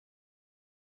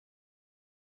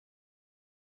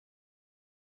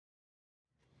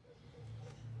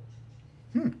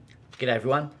G'day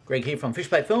everyone, Greg here from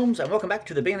Fishplate Films and welcome back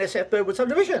to the BNSF Birdwood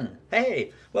Subdivision.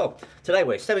 Hey, well today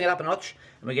we're stepping it up a notch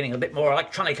and we're getting a bit more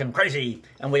electronic and crazy,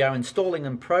 and we are installing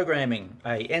and programming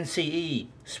a NCE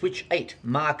Switch 8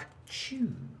 Mark II.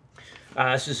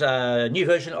 This is a new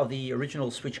version of the original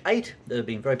Switch 8 that have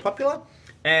been very popular,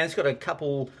 and it's got a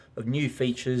couple of new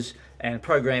features and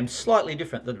programs slightly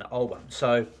different than the old one.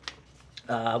 So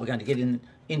we're going to get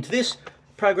into this,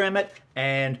 program it,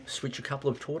 and switch a couple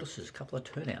of tortoises, a couple of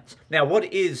turnouts. Now,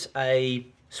 what is a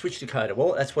switch decoder?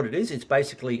 Well, that's what it is. It's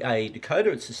basically a decoder.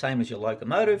 It's the same as your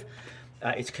locomotive.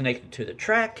 It's connected to the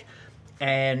track,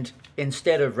 and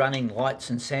instead of running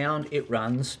lights and sound, it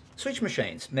runs switch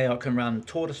machines. Now, it can run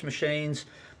Tortoise machines.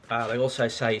 They also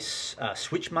say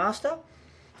switch master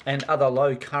and other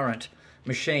low current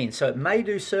machines. So it may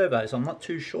do servos, I'm not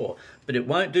too sure, but it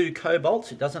won't do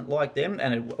cobalts. It doesn't like them,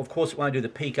 and of course it won't do the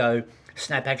Pico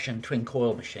snap action twin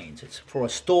coil machines. It's for a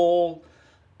stall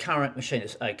current machine.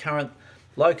 It's a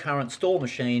low current stall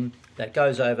machine that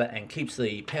goes over and keeps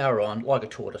the power on like a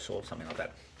Tortoise or something like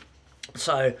that.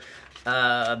 So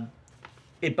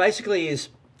it basically is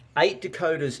 8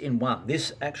 decoders in one.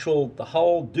 The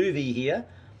whole doobie here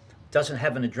doesn't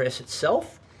have an address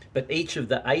itself, but each of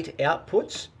the 8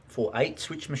 outputs for 8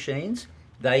 switch machines,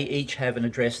 they each have an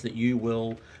address that you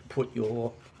will put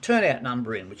your turnout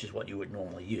number in, which is what you would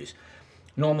normally use.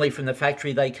 Normally from the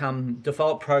factory they come,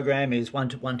 default program is 1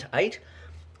 to 8,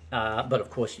 but of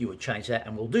course you would change that,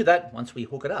 and we'll do that once we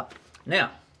hook it up.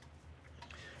 Now,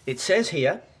 it says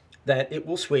here that it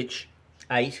will switch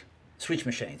 8 switch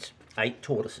machines, 8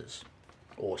 tortoises,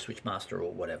 or switch master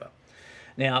or whatever.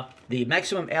 Now, the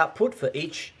maximum output for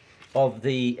each of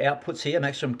the outputs here,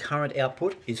 maximum current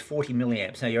output, is 40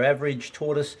 milliamps. Now, your average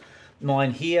tortoise,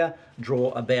 mine here, draw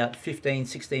about 15,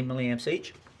 16 milliamps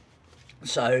each.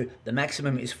 So the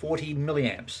maximum is 40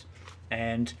 milliamps.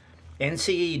 And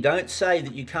NCE don't say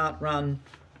that you can't run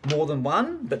more than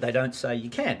one, but they don't say you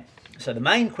can. So the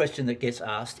main question that gets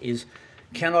asked is,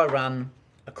 can I run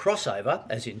a crossover,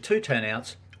 as in 2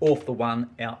 turnouts, off the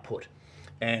one output?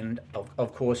 And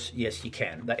of course, yes, you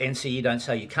can. The NCE don't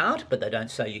say you can't, but they don't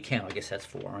say you can. I guess that's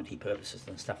for warranty purposes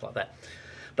and stuff like that.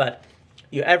 But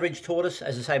your average tortoise,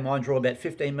 as I say, mine draw about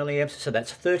 15 milliamps, so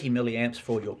that's 30 milliamps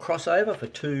for your crossover for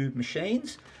 2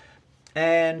 machines,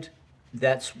 and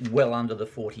that's well under the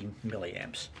 40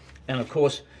 milliamps. And of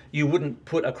course, you wouldn't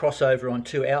put a crossover on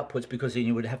 2 outputs, because then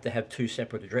you would have to have 2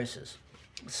 separate addresses.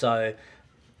 So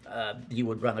you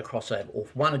would run a crossover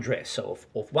off one address. So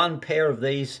off one pair of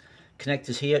these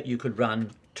connectors here, you could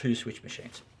run 2 switch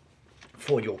machines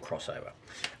for your crossover.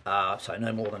 So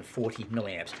no more than 40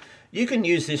 milliamps. You can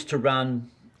use this to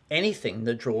run anything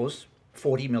that draws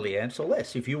 40 milliamps or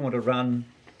less. If you want to run,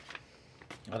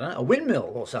 I don't know, a windmill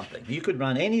or something, you could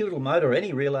run any little motor,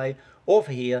 any relay off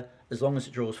of here, as long as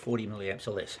it draws 40 milliamps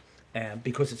or less.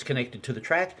 Because it's connected to the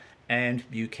track, and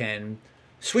you can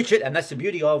switch it, and that's the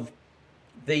beauty of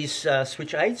these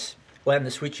Switch 8s, and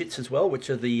the Switch Its as well, which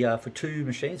are the for 2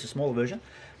 machines, a smaller version.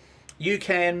 You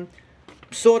can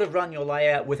sort of run your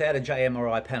layout without a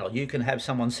JMRI panel. You can have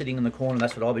someone sitting in the corner,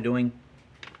 that's what I'll be doing,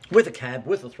 with a cab,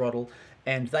 with a throttle,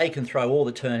 and they can throw all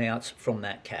the turnouts from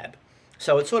that cab.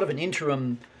 So it's sort of an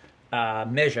interim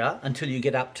measure until you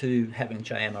get up to having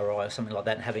JMRI or something like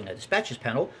that, and having a dispatcher's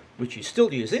panel, which you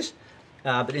still use this,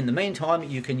 but in the meantime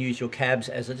you can use your cabs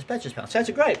as a dispatcher's panel. So it's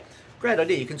a great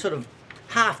idea. You can sort of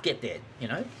half get there, you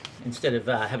know, instead of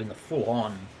having the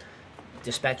full-on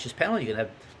dispatcher's panel. You can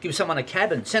give someone a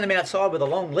cab and send them outside with a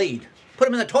long lead. Put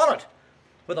them in the toilet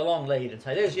with a long lead and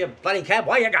say, there's your bloody cab,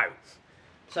 away you go.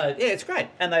 So yeah, it's great.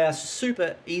 And they are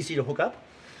super easy to hook up,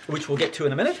 which we'll get to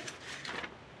in a minute.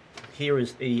 Here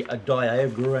is the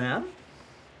diagram.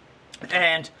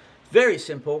 And very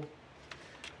simple.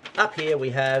 Up here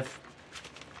we have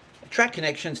track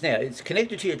connections. Now, it's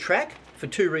connected to your track for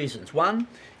 2 reasons. One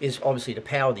is obviously to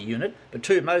power the unit, but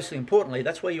 2, mostly importantly,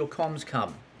 that's where your comms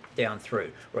come down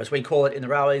through, or as we call it in the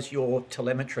railways, your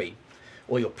telemetry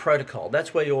or your protocol.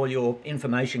 That's where all your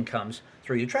information comes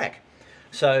through your track.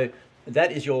 So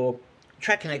that is your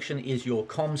track connection, is your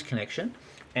comms connection,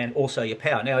 and also your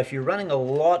power. Now, if you're running a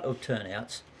lot of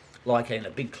turnouts, like in a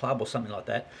big club or something like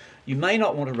that, you may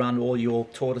not want to run all your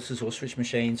tortoises or switch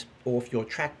machines off your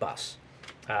track bus.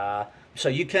 So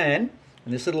you can,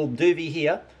 in this little doobie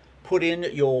here, put in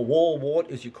your wall wart,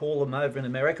 as you call them over in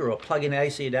America, or a plug-in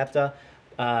AC adapter.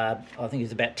 I think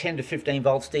it's about 10 to 15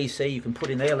 volts DC you can put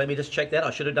in there. Let me just check that.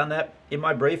 I should have done that in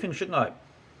my briefing, shouldn't I?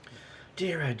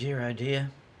 Dear, oh dear, oh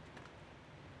dear.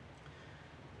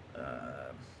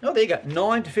 Oh, there you go.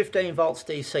 9 to 15 volts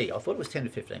DC. I thought it was 10 to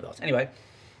 15 volts. Anyway,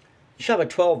 shove a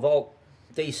 12 volt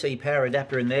DC power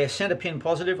adapter in there. Center pin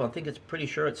positive. I think it's pretty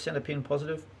sure it's center pin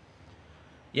positive.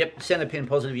 Yep, center pin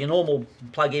positive. Your normal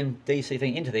plug-in DC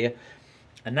thing into there.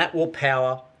 And that will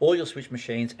power all your switch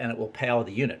machines and it will power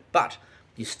the unit. But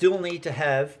you still need to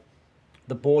have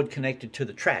the board connected to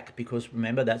the track, because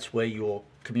remember, that's where your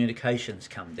communications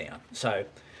come down. So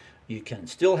you can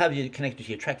still have you connected to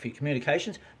your track for your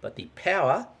communications, but the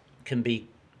power can be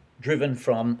driven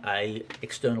from a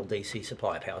external DC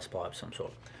supply, power supply of some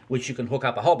sort, which you can hook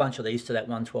up a whole bunch of these to that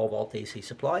 112 volt DC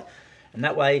supply. And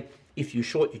that way, if you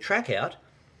short your track out,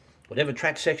 whatever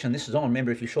track section this is on,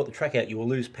 remember, if you short the track out, you will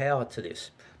lose power to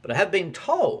this. But I have been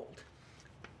told,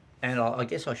 and I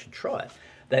guess I should try it,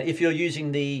 that if you're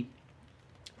using the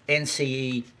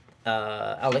NCE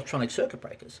electronic circuit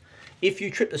breakers, if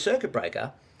you trip the circuit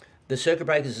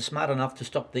breakers are smart enough to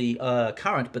stop the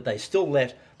current, but they still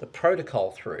let the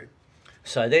protocol through.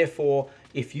 So therefore,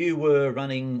 if you were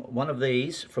running one of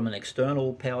these from an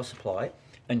external power supply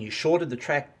and you shorted the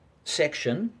track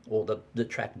section or the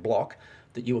track block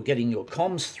that you were getting your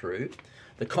comms through,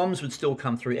 the comms would still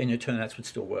come through and your turnouts would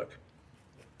still work.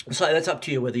 So that's up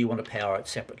to you whether you want to power it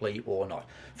separately or not.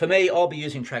 For me, I'll be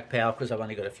using track power because I've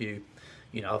only got a few,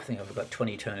 I think I've got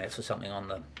 20 turnouts or something on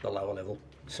the lower level.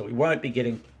 So we won't be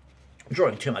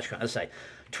drawing too much current. As I say,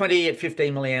 20 at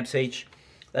 15 milliamps each,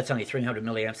 that's only 300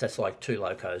 milliamps. That's like 2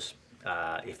 locos,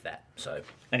 if that. So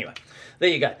anyway, there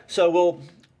you go. So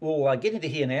we'll get into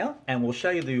here now and we'll show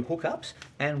you the hookups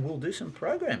and we'll do some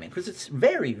programming because it's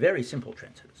very, very simple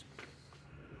transistors.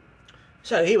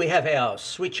 So here we have our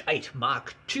Switch 8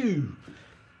 Mark II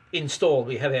installed.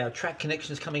 We have our track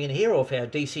connections coming in here off our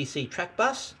DCC track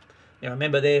bus. Now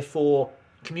remember, they're for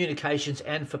communications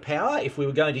and for power. If we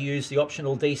were going to use the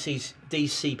optional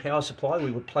DC power supply, we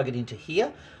would plug it into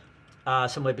here,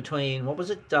 somewhere between,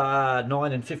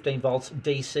 9 and 15 volts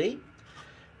DC.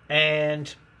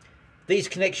 And these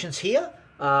connections here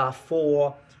are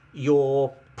for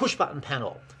your push button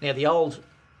panel. Now the old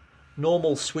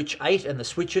normal Switch 8 and the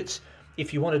Switchets,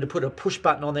 if you wanted to put a push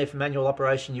button on there for manual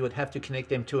operation, you would have to connect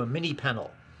them to a mini panel,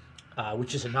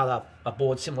 which is a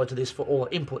board similar to this for all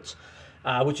inputs,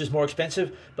 which is more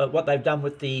expensive. But what they've done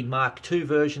with the Mark II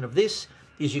version of this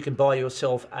is you can buy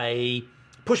yourself a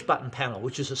push button panel,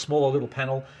 which is a smaller little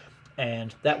panel,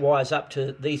 and that wires up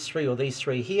to these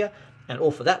three here, and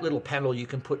off of that little panel you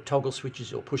can put toggle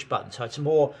switches or push buttons. So it's a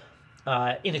more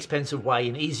inexpensive way,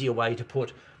 an easier way to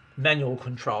put manual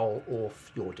control off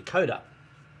your decoder.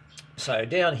 So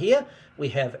down here we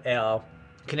have our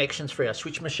connections for our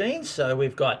switch machines. So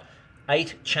we've got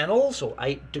 8 channels or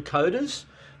 8 decoders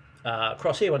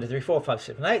across here, 1, 2, 3, 4, 5,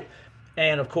 7, 8,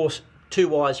 and of course 2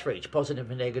 wires for each, positive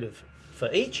and negative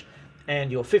for each.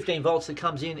 And your 15 volts that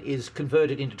comes in is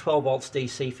converted into 12 volts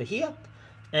DC for here.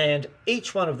 And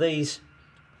each one of these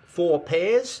 8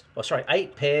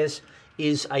 pairs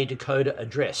is a decoder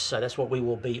address. So that's what we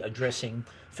will be addressing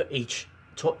for each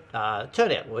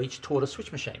turnout or each Tortoise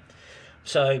switch machine.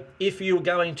 So if you were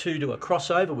going to do a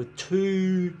crossover with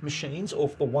 2 machines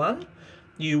off the one,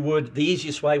 the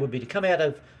easiest way would be to come out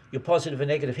of your positive and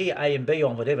negative here, A and B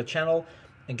on whatever channel,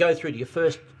 and go through to your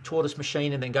first Tortoise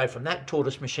machine and then go from that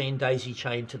Tortoise machine daisy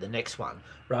chain to the next one,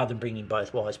 rather than bringing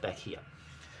both wires back here.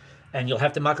 And you'll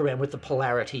have to muck around with the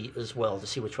polarity as well to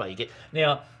see which way you get.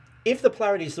 Now, if the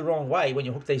polarity is the wrong way when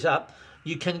you hook these up,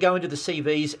 you can go into the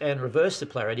CVs and reverse the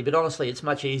polarity, but honestly, it's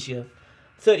much easier.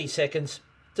 30 seconds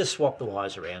to swap the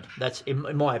wires around. That's,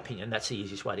 in my opinion, that's the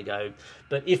easiest way to go.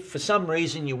 But if for some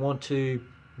reason you want to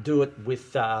do it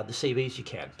with the CVs, you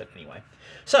can. But anyway,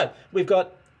 so we've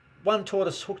got one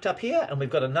Tortoise hooked up here, and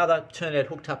we've got another turnout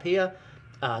hooked up here.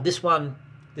 This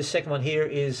second one here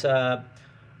is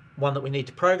one that we need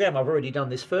to program. I've already done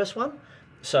this first one.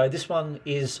 So this one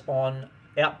is on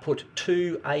output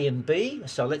 2 A and B.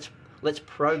 So let's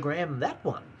program that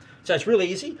one. So it's really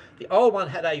easy. The old one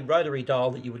had a rotary dial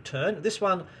that you would turn. This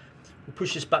one, we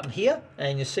push this button here,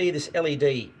 and you see this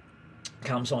LED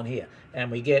comes on here, and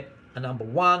we get a number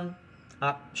 1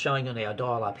 up, showing on our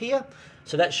dial up here.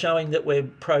 So that's showing that we're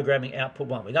programming output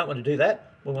 1. We don't want to do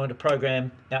that. We want to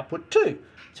program output 2.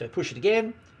 So push it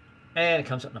again, and it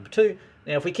comes up number 2.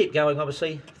 Now if we keep going,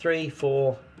 obviously, 3,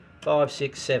 4, 5,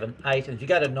 6, 7, 8, and if you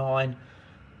go to 9,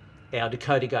 our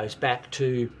decoder goes back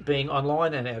to being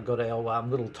online, and I've got our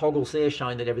little toggles there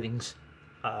showing that everything's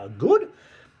good.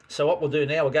 So what we'll do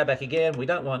now, we'll go back again. We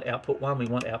don't want output 1, we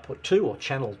want output 2 or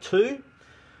channel 2.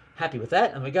 Happy with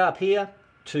that. And we go up here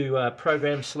to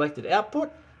program selected output,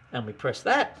 and we press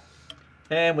that,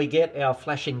 and we get our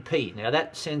flashing P. Now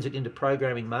that sends it into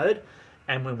programming mode,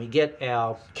 and when we get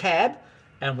our cab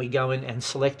and we go in and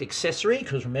select accessory,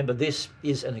 because remember this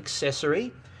is an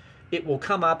accessory, it will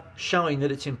come up showing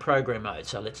that it's in program mode.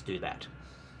 So let's do that.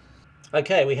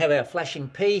 Okay, we have our flashing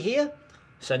P here.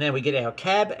 So now we get our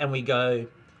cab and we go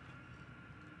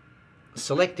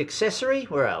select accessory.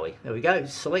 Where are we? There we go.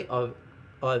 Select.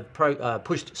 I've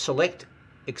pushed select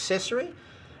accessory,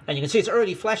 and you can see it's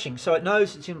already flashing, so it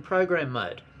knows it's in program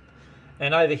mode.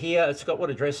 And over here, it's got,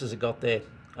 what address has it got there?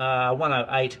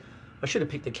 108. I should have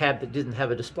picked the cab that didn't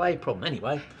have a display problem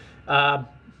anyway.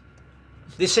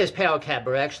 This says power cab,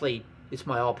 but actually it's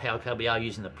my old power cab. We are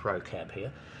using the Pro cab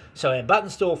here. So our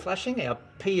button's still flashing, our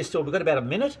P is still, we've got about a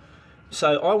minute.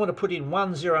 So I want to put in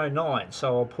 109.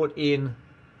 So I'll put in,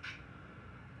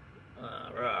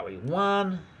 where are we?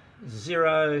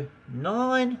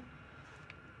 109.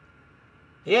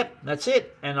 Yep, that's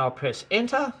it. And I'll press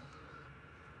enter.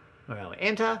 Where are we?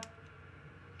 Enter.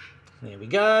 There we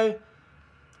go.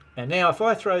 And now if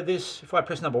I throw this, if I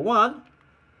press number 1,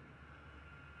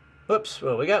 oops,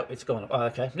 there we go, it's gone. Oh,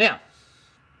 okay, now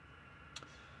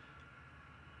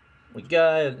we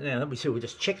go, now let me see, we'll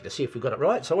just check to see if we've got it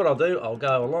right. So what I'll do, I'll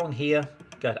go along here,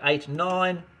 go to 8 and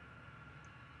 9,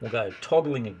 we'll go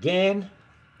toggling again,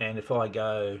 and if I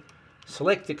go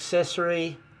select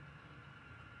accessory,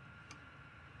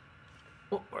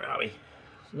 oh, where are we?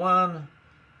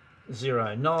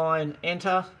 109,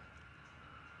 enter.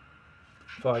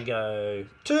 If I go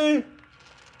 2,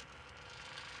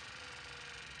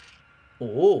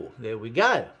 oh, there we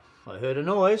go. I heard a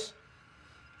noise.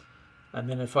 And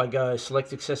then if I go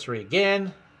select accessory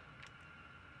again,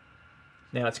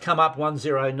 now it's come up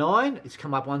 109. It's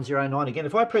come up 109 again.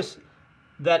 If I press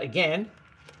that again,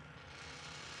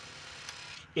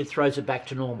 it throws it back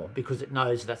to normal because it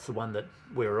knows that's the one that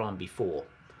we were on before.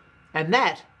 And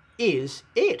that is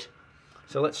it.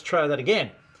 So let's try that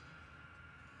again.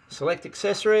 Select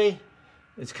accessory.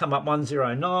 It's come up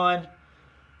 109.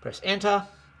 Press enter.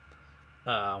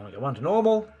 I'm going to go 1 to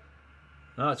normal.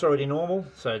 No, it's already normal,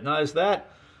 so it knows that.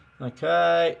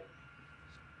 Okay.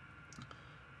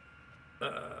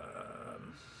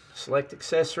 Select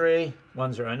accessory,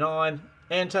 109,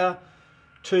 enter.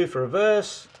 2 for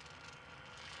reverse.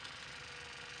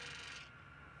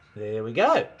 There we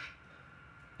go.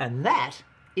 And that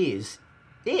is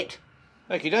it.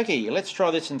 Okie dokie, let's try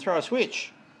this and throw a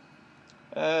switch.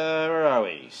 Where are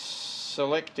we?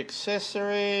 Select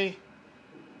accessory,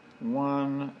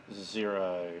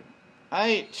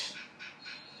 108.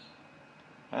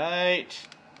 8.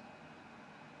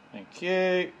 Thank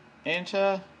you.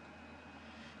 Enter.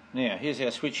 Now here's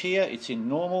our switch here. It's in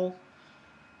normal.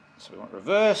 So we want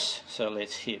reverse. So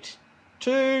let's hit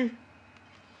 2.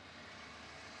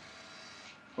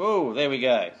 Oh, there we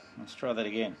go. Let's try that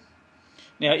again.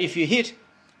 Now if you hit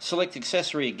select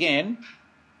accessory again,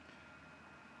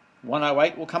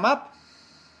 108 will come up.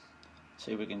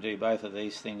 See if we can do both of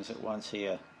these things at once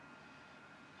here.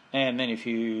 And then if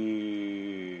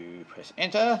you press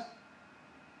enter,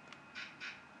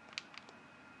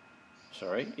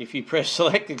 if you press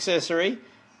select accessory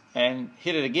and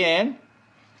hit it again,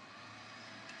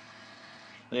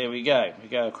 there we go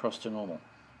across to normal.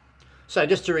 So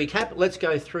just to recap, let's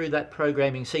go through that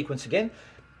programming sequence again.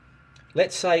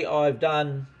 Let's say I've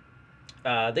done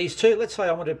these two. Let's say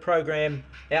I want to program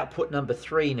output number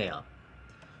 3 now.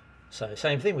 So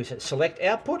same thing, we said select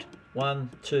output, 1,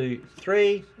 2,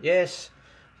 3, yes.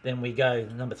 Then we go,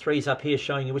 number 3's up here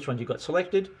showing you which one you've got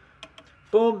selected.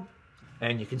 Boom,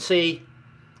 and you can see,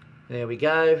 there we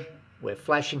go. We're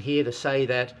flashing here to say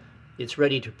that it's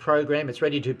ready to program. It's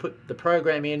ready to put the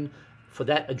program in for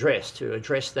that address, to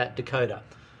address that decoder.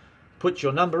 Put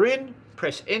your number in,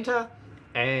 press enter,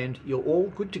 and you're all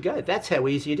good to go. That's how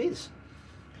easy it is.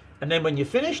 And then when you're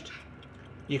finished,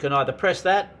 you can either press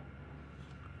that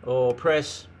or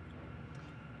press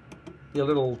your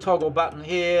little toggle button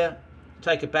here,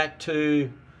 take it back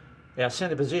to our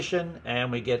center position,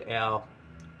 and we get our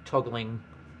toggling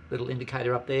little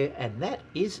indicator up there, and that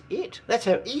is it. That's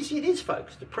how easy it is,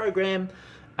 folks, to program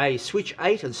a Switch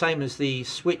 8, and same as the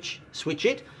Switch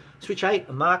 8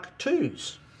 Mark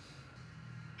IIs.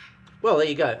 Well, there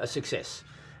you go, a success.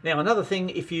 Now another thing,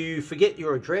 if you forget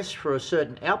your address for a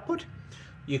certain output,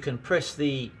 you can press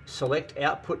the select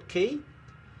output key,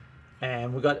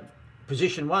 and we've got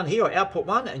position 1 here, or output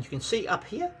 1, and you can see up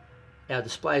here our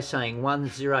display is saying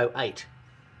 108.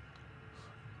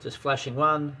 Just flashing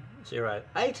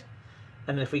 108,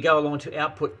 and then if we go along to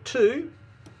output 2,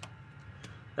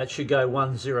 that should go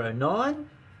 109.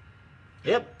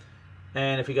 Yep.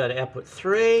 And if we go to output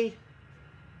 3,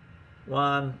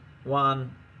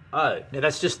 110. Now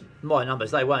that's just my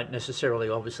numbers. They won't necessarily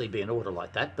obviously be in order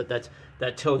like that, but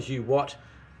that tells you what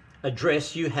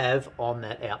address you have on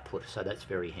that output, so that's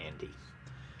very handy.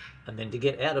 And then to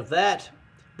get out of that,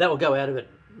 That will go out of it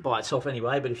by itself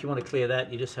anyway, but if you want to clear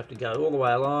that, you just have to go all the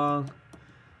way along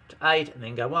to 8 and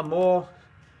then go one more.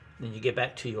 Then you get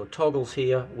back to your toggles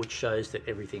here, which shows that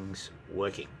everything's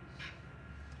working.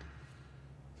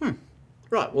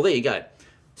 Right, well there you go.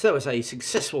 So that was a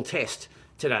successful test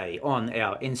today on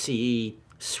our NCE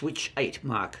Switch 8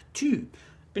 Mark II.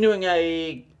 Been doing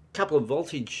a couple of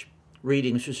voltage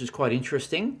readings, which is quite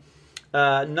interesting.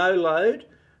 No load,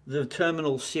 the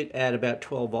terminals sit at about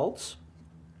 12 volts.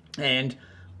 And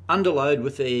under load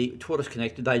with the Tortoise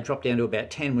connected, they drop down to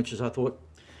about 10, which is, I thought,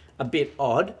 a bit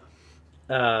odd,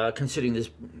 considering this.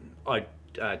 I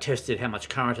tested how much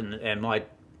current, and my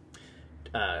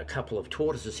couple of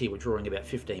Tortoises here were drawing about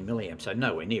 15 milliamps, so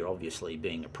nowhere near obviously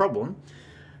being a problem.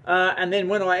 And then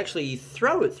when I actually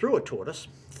throw it through a Tortoise,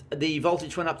 the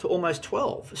voltage went up to almost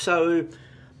 12. So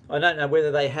I don't know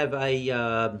whether they have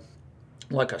a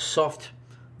like a soft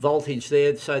voltage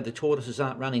there, so the Tortoises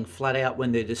aren't running flat out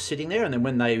when they're just sitting there, and then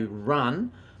when they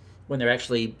run, when they're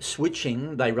actually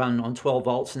switching, they run on 12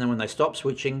 volts, and then when they stop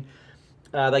switching,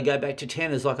 they go back to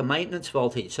 10 as like a maintenance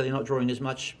voltage, so they're not drawing as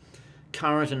much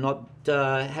current and not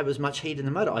have as much heat in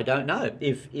the motor. I don't know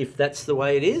if that's the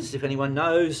way it is. If anyone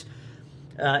knows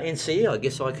NCE, I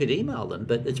guess I could email them,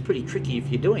 but it's pretty tricky if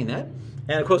you're doing that.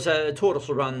 And of course a Tortoise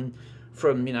will run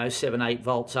from 7-8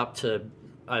 volts up to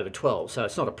over 12, so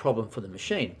it's not a problem for the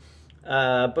machine.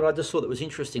 But I just thought it was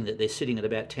interesting that they're sitting at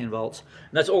about 10 volts,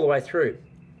 and that's all the way through.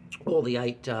 All the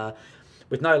 8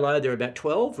 with no load, they're about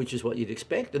 12, which is what you'd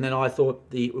expect, and then I thought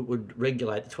it would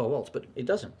regulate the 12 volts, but it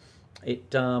doesn't.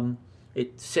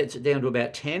 It sets it down to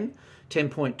about 10,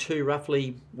 10.2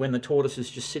 roughly when the Tortoise is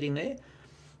just sitting there,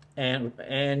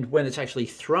 and when it's actually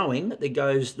throwing,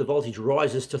 the voltage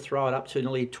rises to throw it up to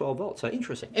nearly 12 volts. So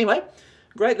interesting. Anyway,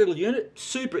 great little unit,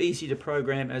 super easy to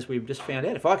program, as we've just found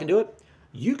out. If I can do it,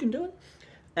 you can do it.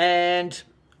 And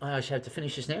I actually have to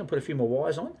finish this now and put a few more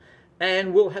wires on,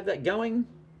 and we'll have that going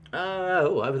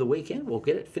over the weekend. We'll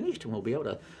get it finished and we'll be able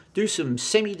to do some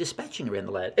semi-dispatching around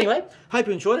the lad. Anyway, hope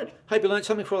you enjoyed it. Hope you learned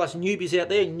something for all us newbies out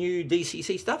there, new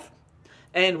DCC stuff.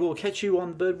 And we'll catch you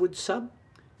on Birdwood Sub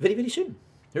very, very soon.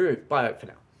 Bye for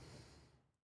now.